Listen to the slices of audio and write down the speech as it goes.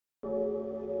Yeah.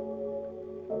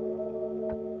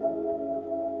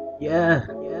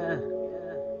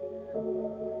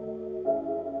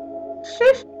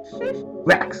 Shish.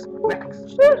 Racks.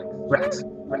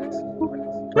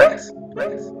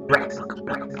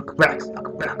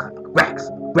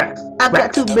 I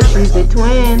got two bitches, they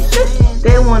twins.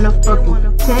 They wanna fucking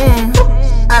pretend.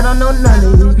 I don't know none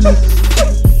of these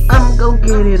niggas. I'ma go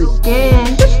get it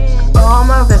again. All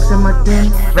my racks in my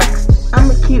den.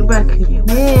 I'ma keep racking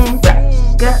in.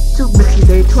 Got two bitches,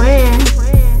 they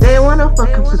twins. They wanna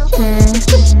fucking pretend.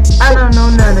 I don't know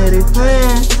none of their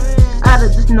friends. I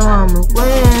just know I'ma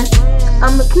win.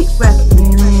 I'ma keep racking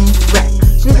in.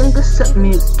 She gon' go suck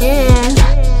me again.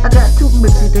 I got two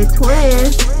bitches, they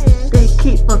twins. They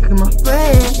keep fucking my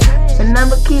friend. And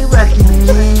I'ma keep racking it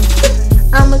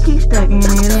in. I'ma keep stacking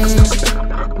it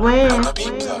in. Win.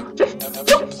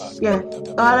 Yeah,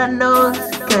 all I know is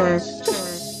cash.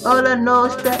 All I know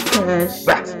is that cash.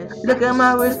 Look at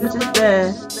my wrist, bitch, is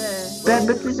bad. Bad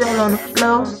bitches all on the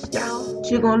floor.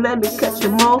 She gon' let me catch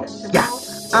them all.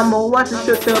 I'ma watch her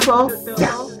strip the pole.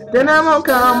 Then I'ma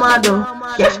call my door.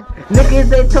 Niggas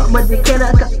they talk but they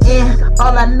cannot come in.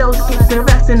 All I know is get the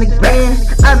racks in the game.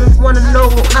 I just wanna know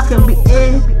what I can be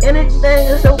in. Anything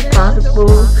is so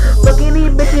possible. Fucking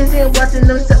these bitches and watching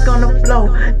them suck on the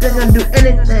floor. They gon' do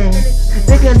anything.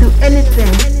 They can do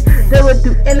anything. They would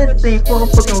do anything for a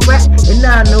fucking rap. And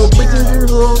I know bitches is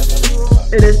hoes.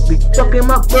 It is be fucking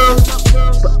my bros.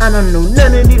 But I don't know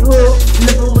none of these hoes.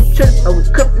 Never would trust, I would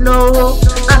cup no hoe.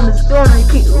 I'm just gonna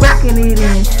keep racking it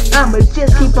in. I'ma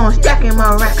just keep on stacking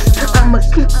my racks. I'ma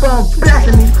keep on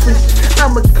blasting these clips.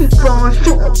 I'ma keep on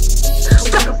shooting.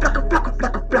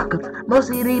 Flocka. Most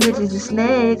of these bitches is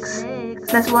snakes.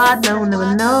 That's why I don't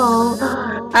never know.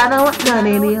 I don't want none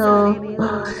of these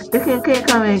hoes. They can't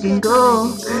come and can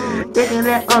go. They can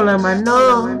let all of my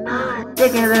know. They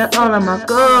can let all of my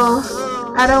go.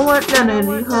 I don't want none of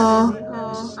these hoes.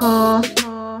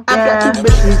 I got two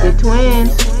bitches, they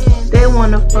twins. They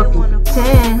wanna fucking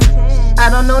pretend. I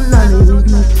don't know none of these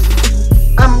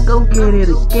niggas. I'ma go get it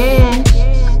again.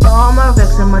 All my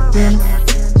racks in my den.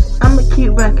 I'ma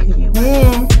keep racking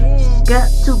in. Got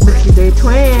two bitches, they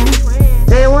twins.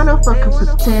 They wanna fucking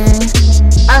pretend.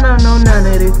 I don't know none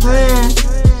of their friends.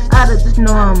 I just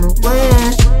know I'ma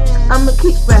win. I'ma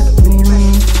keep racking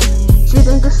in. She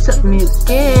gon' just suck me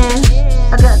again.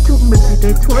 I got two bitches,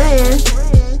 they twins.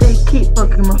 They keep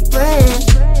fucking my friend.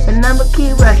 And I'ma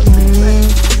keep racking it in.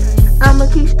 I'ma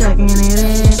keep stacking it in.